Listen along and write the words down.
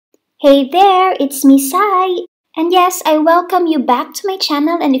Hey there, it's me Sigh. And yes, I welcome you back to my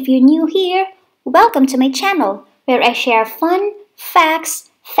channel, and if you're new here, welcome to my channel where I share fun, facts,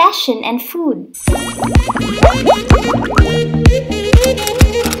 fashion, and food.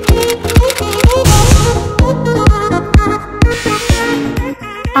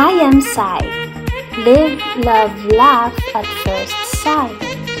 I am Sigh. Live, love, laugh at first sight.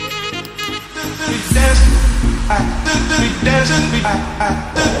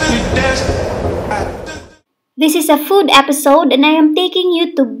 This is a food episode, and I am taking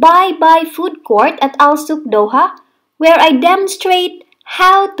you to Bye Food Court at Al Souq Doha, where I demonstrate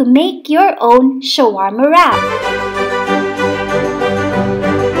how to make your own shawarma wrap.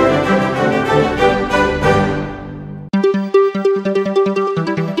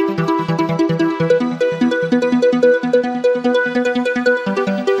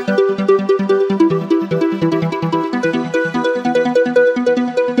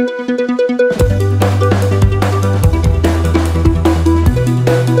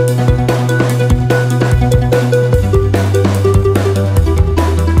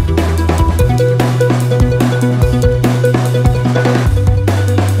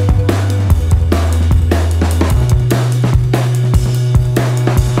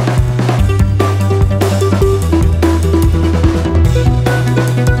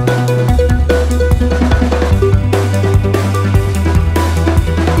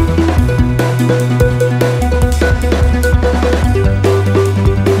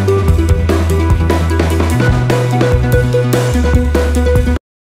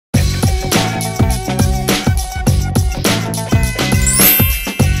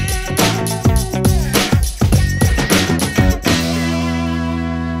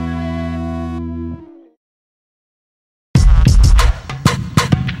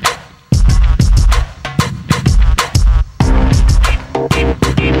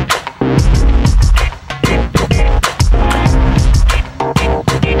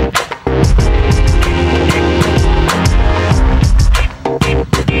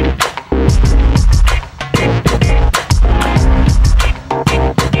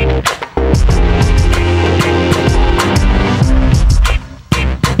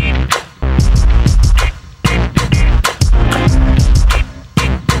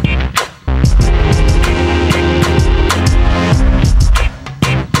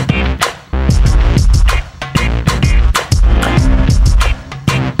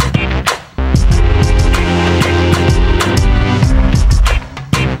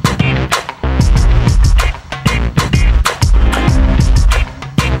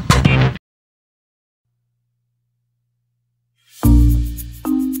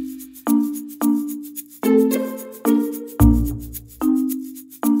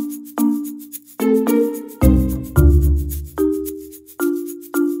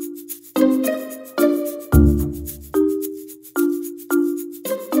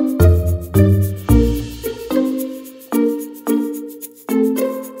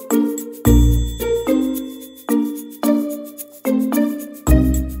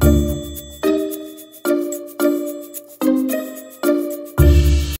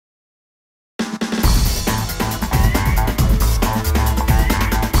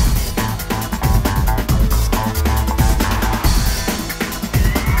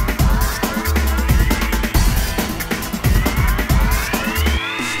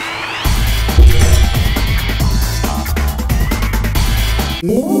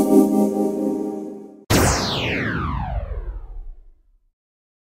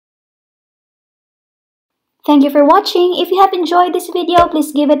 Thank you for watching. If you have enjoyed this video,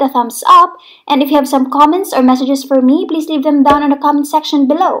 please give it a thumbs up. And if you have some comments or messages for me, please leave them down in the comment section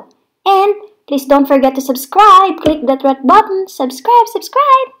below. And please don't forget to subscribe. Click that red button. Subscribe.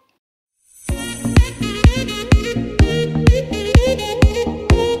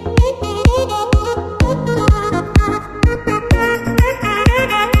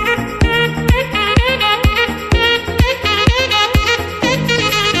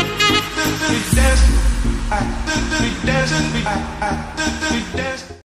 We dancing,